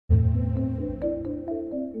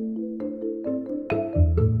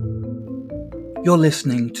You're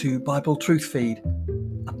listening to Bible Truth Feed,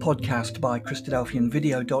 a podcast by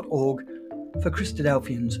Christadelphianvideo.org for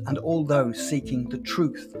Christadelphians and all those seeking the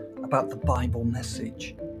truth about the Bible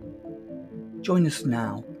message. Join us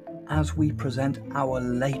now as we present our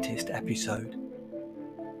latest episode.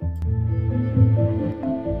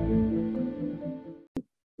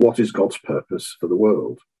 What is God's purpose for the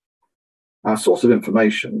world? Our source of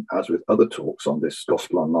information, as with other talks on this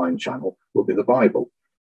Gospel Online channel, will be the Bible,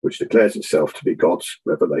 which declares itself to be God's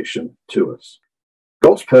revelation to us.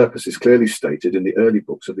 God's purpose is clearly stated in the early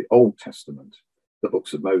books of the Old Testament, the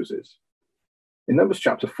books of Moses. In Numbers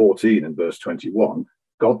chapter 14 and verse 21,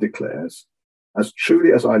 God declares, "As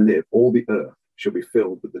truly as I live, all the earth shall be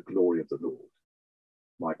filled with the glory of the Lord."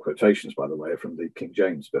 My quotations, by the way, are from the King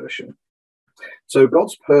James Version. So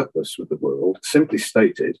God's purpose with the world, simply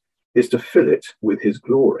stated, is to fill it with his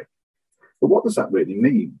glory. But what does that really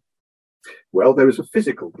mean? Well, there is a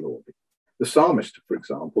physical glory. The psalmist, for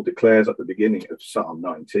example, declares at the beginning of Psalm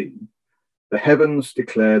 19, "The heavens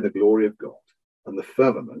declare the glory of God, and the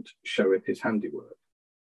firmament showeth his handiwork."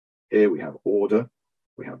 Here we have order,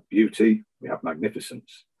 we have beauty, we have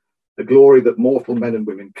magnificence, a glory that mortal men and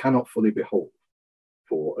women cannot fully behold.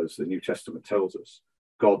 For, as the New Testament tells us,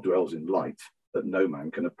 God dwells in light that no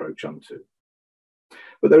man can approach unto.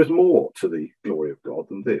 But there is more to the glory of God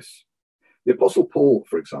than this. The Apostle Paul,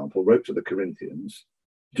 for example, wrote to the Corinthians,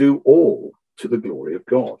 "Do all to the glory of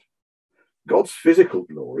God." God's physical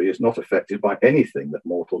glory is not affected by anything that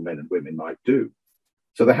mortal men and women might do.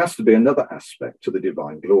 So there has to be another aspect to the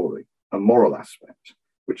divine glory, a moral aspect,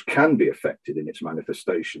 which can be affected in its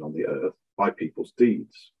manifestation on the earth by people's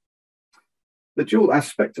deeds. The dual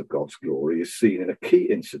aspect of God's glory is seen in a key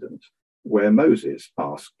incident where Moses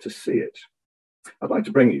asked to see it. I'd like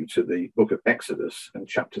to bring you to the book of Exodus and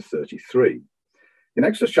chapter 33. In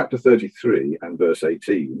Exodus chapter 33 and verse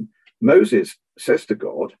 18, Moses says to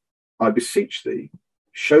God, "I beseech thee,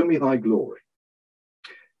 show me thy glory."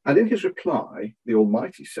 And in his reply, the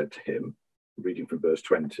Almighty said to him, reading from verse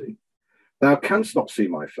 20, "Thou canst not see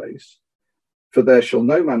my face, for there shall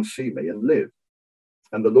no man see me and live."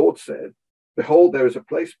 And the Lord said, "Behold, there is a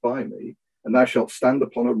place by me, and thou shalt stand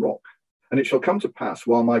upon a rock. And it shall come to pass,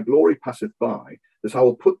 while my glory passeth by, that I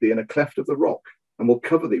will put thee in a cleft of the rock, and will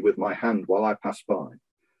cover thee with my hand while I pass by.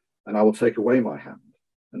 And I will take away my hand,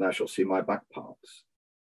 and thou shalt see my back parts,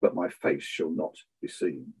 but my face shall not be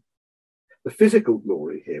seen." The physical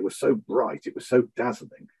glory here was so bright, it was so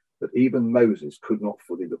dazzling, that even Moses could not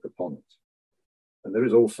fully look upon it. And there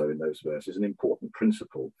is also in those verses an important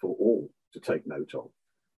principle for all to take note of,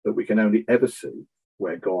 that we can only ever see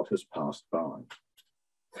where God has passed by.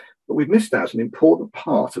 But we've missed out an important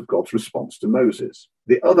part of God's response to Moses,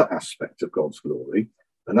 the other aspect of God's glory,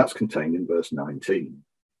 and that's contained in verse 19,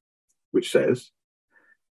 which says,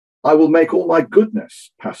 "I will make all my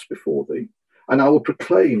goodness pass before thee, and I will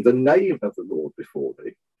proclaim the name of the Lord before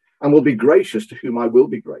thee, and will be gracious to whom I will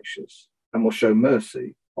be gracious, and will show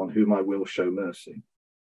mercy on whom I will show mercy."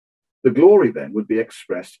 The glory then would be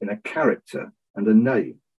expressed in a character and a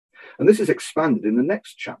name. And this is expanded in the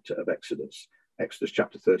next chapter of Exodus, Exodus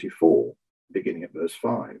chapter 34, beginning at verse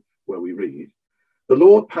 5, where we read, "The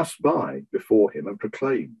Lord passed by before him and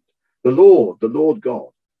proclaimed, the Lord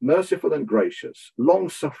God, merciful and gracious,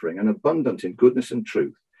 long-suffering and abundant in goodness and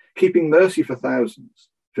truth, keeping mercy for thousands,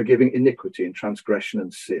 forgiving iniquity and transgression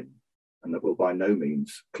and sin, and that will by no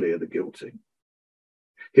means clear the guilty."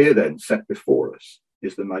 Here then, set before us,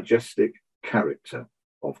 is the majestic character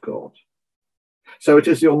of God. So it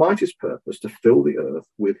is the Almighty's purpose to fill the earth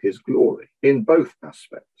with his glory in both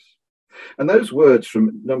aspects. And those words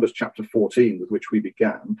from Numbers chapter 14, with which we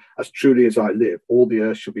began, "As truly as I live, all the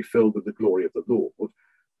earth shall be filled with the glory of the Lord,"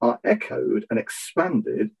 are echoed and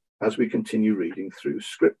expanded as we continue reading through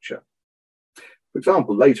Scripture. For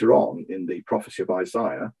example, later on in the prophecy of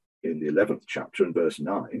Isaiah, in the 11th chapter and verse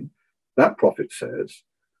 9, that prophet says,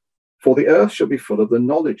 "For the earth shall be full of the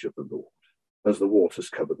knowledge of the Lord, as the waters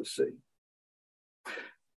cover the sea."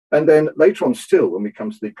 And then later on still, when we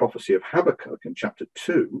come to the prophecy of Habakkuk in chapter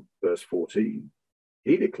 2, verse 14,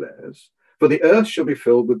 he declares, "For the earth shall be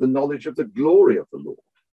filled with the knowledge of the glory of the Lord,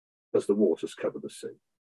 as the waters cover the sea."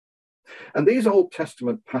 And these Old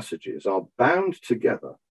Testament passages are bound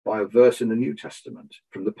together by a verse in the New Testament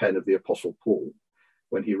from the pen of the Apostle Paul,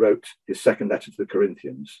 when he wrote his second letter to the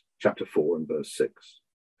Corinthians, chapter 4 and verse 6.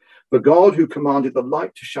 "For God, who commanded the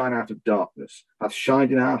light to shine out of darkness, hath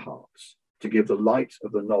shined in our hearts, to give the light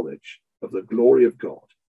of the knowledge of the glory of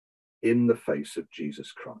God in the face of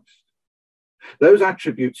Jesus Christ." Those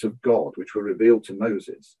attributes of God which were revealed to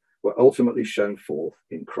Moses were ultimately shown forth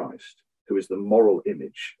in Christ, who is the moral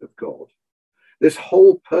image of God. This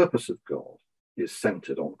whole purpose of God is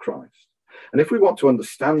centered on Christ. And if we want to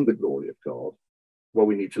understand the glory of God, well,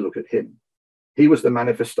 we need to look at him. He was the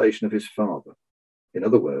manifestation of his Father. In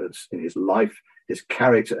other words, in his life, his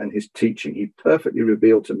character, and his teaching, he perfectly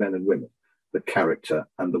revealed to men and women the character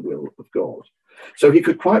and the will of God. So he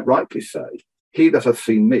could quite rightly say, "He that hath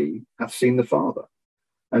seen me hath seen the Father,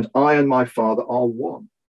 and I and my Father are one,"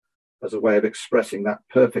 as a way of expressing that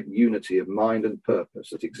perfect unity of mind and purpose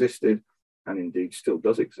that existed, and indeed still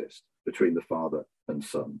does exist, between the Father and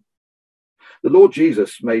Son. The Lord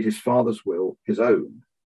Jesus made his Father's will his own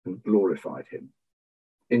and glorified him.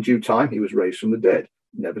 In due time, he was raised from the dead,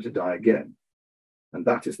 never to die again. And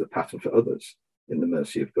that is the pattern for others in the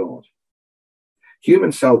mercy of God.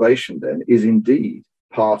 Human salvation, then, is indeed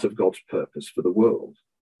part of God's purpose for the world.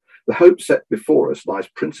 The hope set before us lies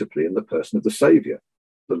principally in the person of the Saviour,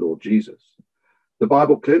 the Lord Jesus. The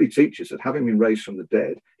Bible clearly teaches that having been raised from the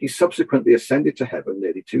dead, he subsequently ascended to heaven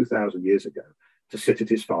nearly 2,000 years ago to sit at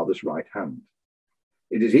his Father's right hand.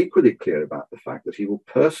 It is equally clear about the fact that he will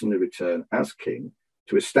personally return as king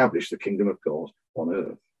to establish the kingdom of God on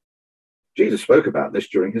earth. Jesus spoke about this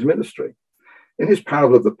during his ministry. In his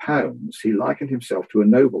parable of the pounds, he likened himself to a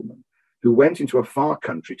nobleman who went into a far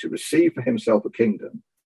country to receive for himself a kingdom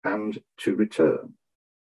and to return.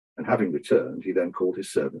 And having returned, he then called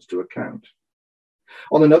his servants to account.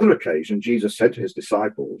 On another occasion, Jesus said to his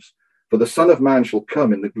disciples, "For the Son of Man shall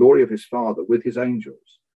come in the glory of his Father with his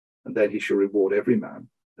angels, and then he shall reward every man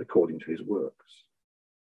according to his works."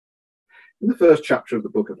 In the first chapter of the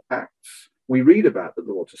book of Acts, we read about the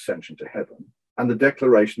Lord's ascension to heaven and the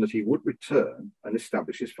declaration that he would return and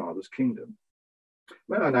establish his Father's kingdom.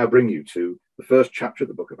 May I now bring you to the first chapter of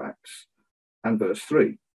the book of Acts and verse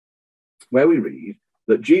 3, where we read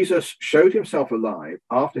that Jesus showed himself alive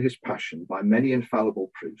after his passion by many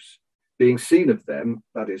infallible proofs, being seen of them,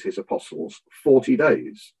 that is his apostles, 40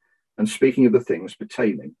 days, and speaking of the things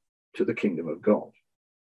pertaining to the kingdom of God.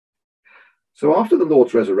 So after the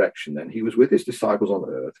Lord's resurrection, then, he was with his disciples on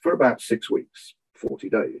earth for about 6 weeks, 40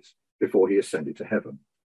 days, before he ascended to heaven.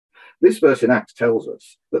 This verse in Acts tells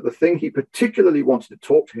us that the thing he particularly wanted to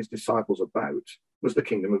talk to his disciples about was the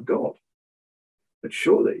kingdom of God. But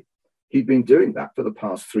surely he'd been doing that for the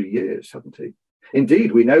past 3 years, hadn't he?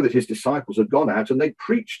 Indeed, we know that his disciples had gone out and they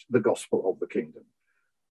preached the gospel of the kingdom.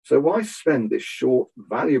 So why spend this short,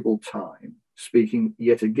 valuable time speaking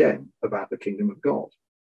yet again about the kingdom of God?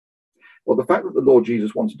 Well, the fact that the Lord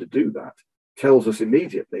Jesus wanted to do that tells us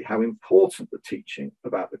immediately how important the teaching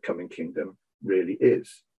about the coming kingdom really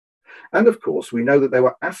is. And of course, we know that there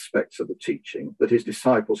were aspects of the teaching that his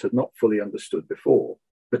disciples had not fully understood before,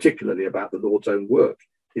 particularly about the Lord's own work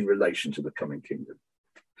in relation to the coming kingdom.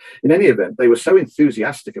 In any event, they were so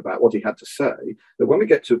enthusiastic about what he had to say that when we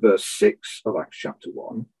get to verse 6 of Acts chapter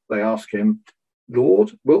 1, they ask him,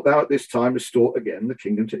 "Lord, wilt thou at this time restore again the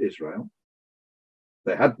kingdom to Israel?"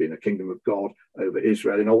 There had been a kingdom of God over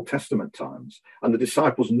Israel in Old Testament times, and the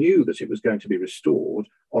disciples knew that it was going to be restored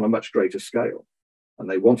on a much greater scale, and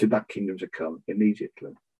they wanted that kingdom to come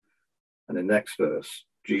immediately. And in the next verse,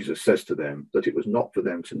 Jesus says to them that it was not for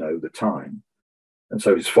them to know the time. And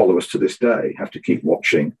so his followers to this day have to keep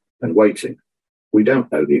watching and waiting. We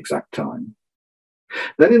don't know the exact time.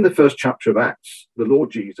 Then in the first chapter of Acts, the Lord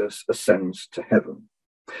Jesus ascends to heaven.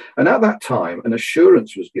 And at that time, an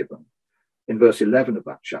assurance was given in verse 11 of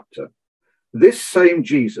that chapter. "This same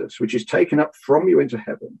Jesus, which is taken up from you into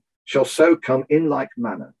heaven, shall so come in like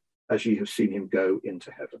manner as ye have seen him go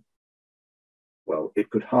into heaven." Well, it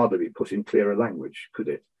could hardly be put in clearer language, could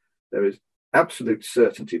it? There is absolute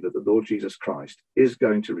certainty that the Lord Jesus Christ is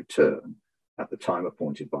going to return at the time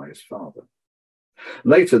appointed by his Father.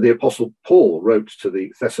 Later, the Apostle Paul wrote to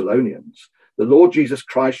the Thessalonians, "The Lord Jesus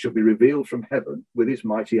Christ shall be revealed from heaven with his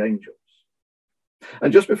mighty angels."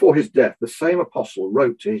 And just before his death, the same apostle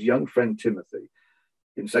wrote to his young friend Timothy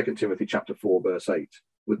in 2 Timothy chapter 4, verse 8,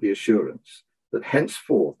 with the assurance that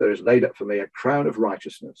henceforth there is laid up for me a crown of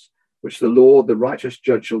righteousness, which the Lord, the righteous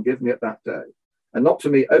judge, shall give me at that day, and not to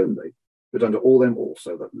me only, but unto all them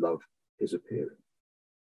also that love his appearing.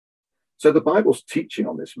 So the Bible's teaching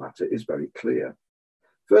on this matter is very clear.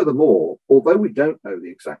 Furthermore, although we don't know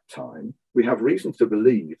the exact time, we have reason to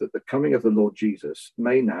believe that the coming of the Lord Jesus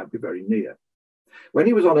may now be very near. When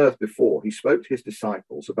he was on earth before, he spoke to his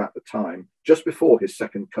disciples about the time just before his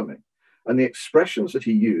second coming, and the expressions that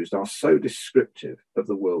he used are so descriptive of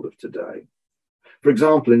the world of today. For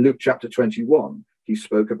example, in Luke chapter 21, he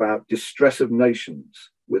spoke about distress of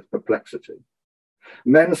nations with perplexity,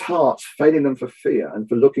 men's hearts failing them for fear and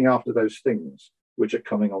for looking after those things which are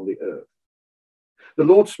coming on the earth. The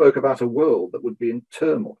Lord spoke about a world that would be in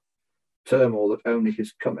turmoil that only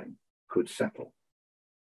his coming could settle.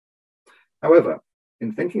 However,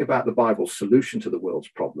 in thinking about the Bible's solution to the world's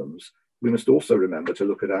problems, we must also remember to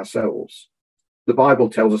look at ourselves. The Bible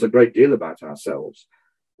tells us a great deal about ourselves,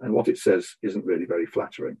 and what it says isn't really very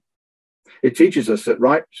flattering. It teaches us that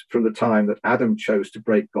right from the time that Adam chose to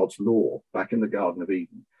break God's law back in the Garden of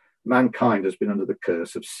Eden, mankind has been under the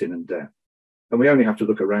curse of sin and death. And we only have to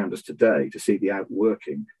look around us today to see the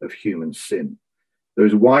outworking of human sin. There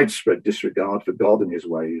is widespread disregard for God and his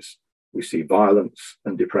ways. We see violence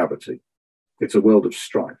and depravity. It's a world of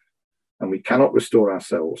strife, and we cannot restore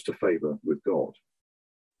ourselves to favour with God.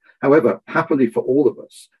 However, happily for all of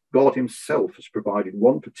us, God himself has provided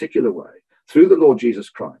one particular way, through the Lord Jesus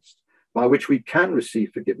Christ, by which we can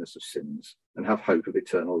receive forgiveness of sins and have hope of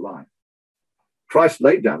eternal life. Christ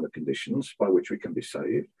laid down the conditions by which we can be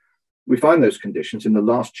saved. We find those conditions in the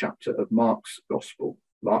last chapter of Mark's Gospel,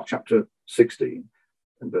 Mark chapter 16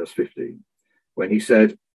 and verse 15, when he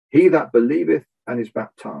said, "He that believeth and is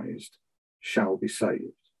baptized shall be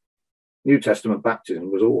saved." New Testament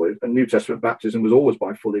baptism was always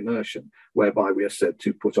by full immersion, whereby we are said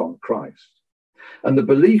to put on Christ. And the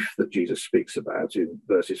belief that Jesus speaks about in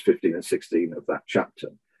verses 15 and 16 of that chapter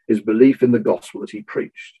is belief in the gospel that he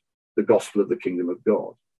preached, the gospel of the kingdom of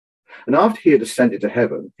God. And after he had ascended to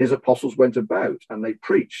heaven, his apostles went about and they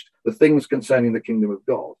preached the things concerning the kingdom of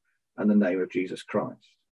God and the name of Jesus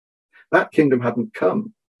Christ. That kingdom hadn't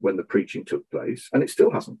come when the preaching took place, and it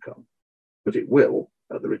still hasn't come, but it will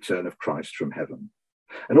at the return of Christ from heaven.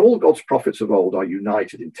 And all God's prophets of old are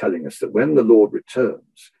united in telling us that when the Lord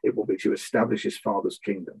returns, it will be to establish his Father's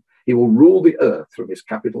kingdom. He will rule the earth from his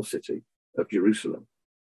capital city of Jerusalem.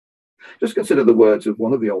 Just consider the words of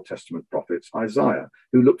one of the Old Testament prophets, Isaiah,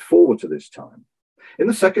 who looked forward to this time. In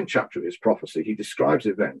the second chapter of his prophecy, he describes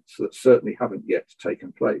events that certainly haven't yet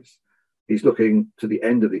taken place. He's looking to the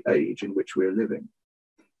end of the age in which we're living.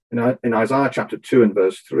 In Isaiah chapter 2 and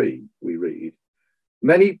verse 3, we read,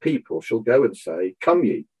 "Many people shall go and say, 'Come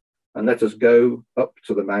ye, and let us go up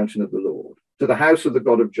to the mountain of the Lord, to the house of the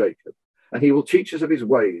God of Jacob. And he will teach us of his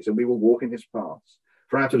ways, and we will walk in his paths.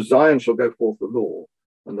 For out of Zion shall go forth the law,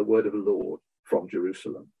 and the word of the Lord from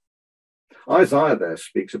Jerusalem.'" Isaiah there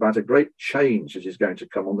speaks about a great change that is going to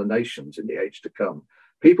come on the nations in the age to come.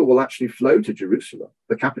 People will actually flow to Jerusalem,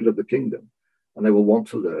 the capital of the kingdom, and they will want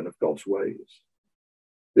to learn of God's ways.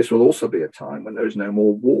 This will also be a time when there is no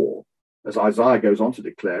more war, as Isaiah goes on to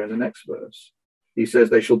declare in the next verse. He says,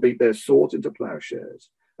 "They shall beat their swords into plowshares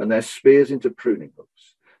and their spears into pruning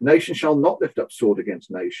hooks. Nation shall not lift up sword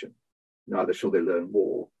against nation, neither shall they learn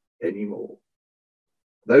war any more."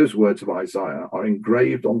 Those words of Isaiah are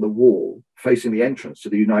engraved on the wall facing the entrance to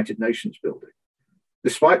the United Nations building.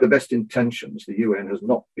 Despite the best intentions, the UN has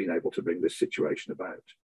not been able to bring this situation about.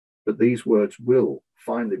 But these words will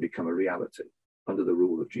finally become a reality under the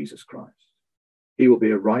rule of Jesus Christ. He will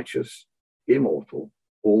be a righteous, immortal,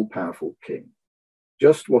 all-powerful king.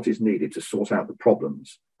 Just what is needed to sort out the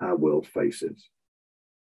problems our world faces.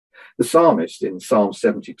 The psalmist in Psalm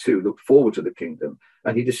 72 looked forward to the kingdom,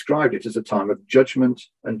 and he described it as a time of judgment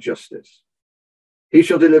and justice. "He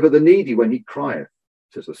shall deliver the needy when he crieth,"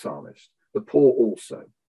 says the psalmist, "the poor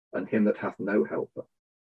also, and him that hath no helper."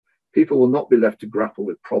 People will not be left to grapple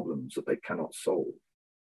with problems that they cannot solve.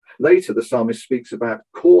 Later, the psalmist speaks about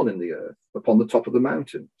corn in the earth upon the top of the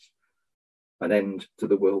mountains, an end to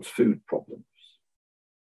the world's food problems.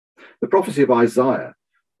 The prophecy of Isaiah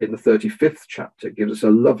in the 35th chapter gives us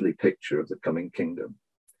a lovely picture of the coming kingdom.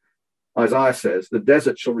 Isaiah says, "The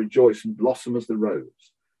desert shall rejoice and blossom as the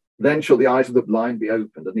rose. Then shall the eyes of the blind be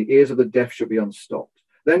opened, and the ears of the deaf shall be unstopped.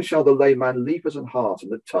 Then shall the lame man leap as an hart,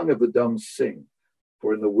 and the tongue of the dumb sing.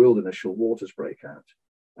 For in the wilderness shall waters break out,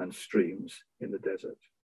 and streams in the desert."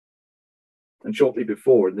 And shortly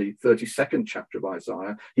before, in the 32nd chapter of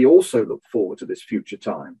Isaiah, he also looked forward to this future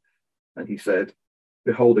time. And he said,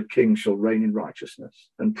 "Behold, a king shall reign in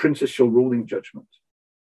righteousness, and princes shall rule in judgment.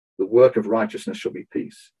 The work of righteousness shall be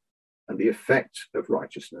peace, and the effect of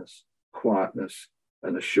righteousness, quietness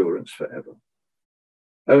and assurance forever."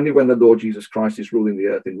 Only when the Lord Jesus Christ is ruling the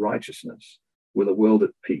earth in righteousness will a world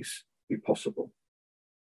at peace be possible.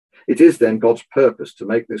 It is then God's purpose to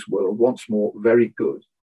make this world once more very good,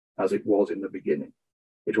 as it was in the beginning.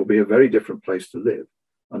 It will be a very different place to live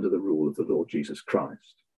under the rule of the Lord Jesus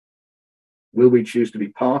Christ. Will we choose to be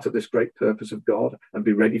part of this great purpose of God and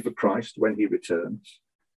be ready for Christ when he returns?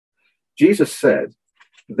 Jesus said,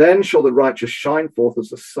 "Then shall the righteous shine forth as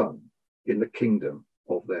the sun in the kingdom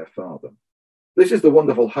of their Father." This is the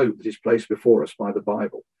wonderful hope that is placed before us by the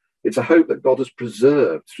Bible. It's a hope that God has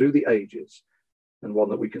preserved through the ages, and one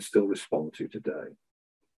that we can still respond to today.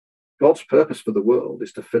 God's purpose for the world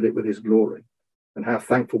is to fill it with his glory, and how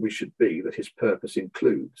thankful we should be that his purpose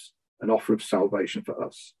includes an offer of salvation for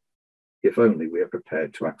us, if only we are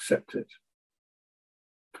prepared to accept it.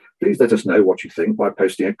 Please let us know what you think by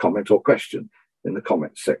posting a comment or question in the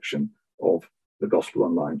comments section of the Gospel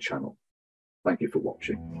Online channel. Thank you for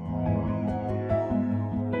watching.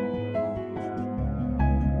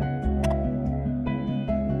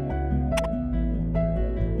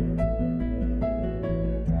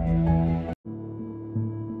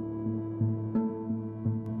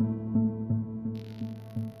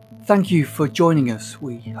 Thank you for joining us.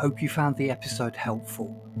 We hope you found the episode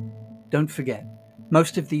helpful. Don't forget,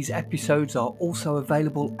 most of these episodes are also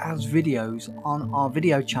available as videos on our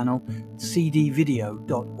video channel,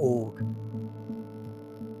 cdvideo.org.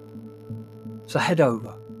 So head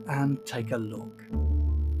over and take a look.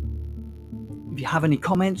 If you have any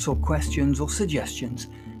comments or questions or suggestions,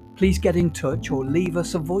 please get in touch or leave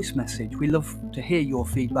us a voice message. We love to hear your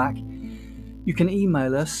feedback. You can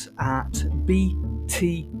email us at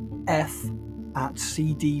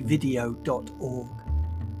btf@cdvideo.org.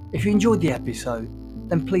 If you enjoyed the episode,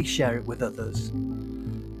 then please share it with others.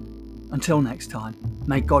 Until next time,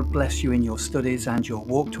 may God bless you in your studies and your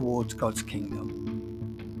walk towards God's kingdom.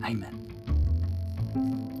 Amen.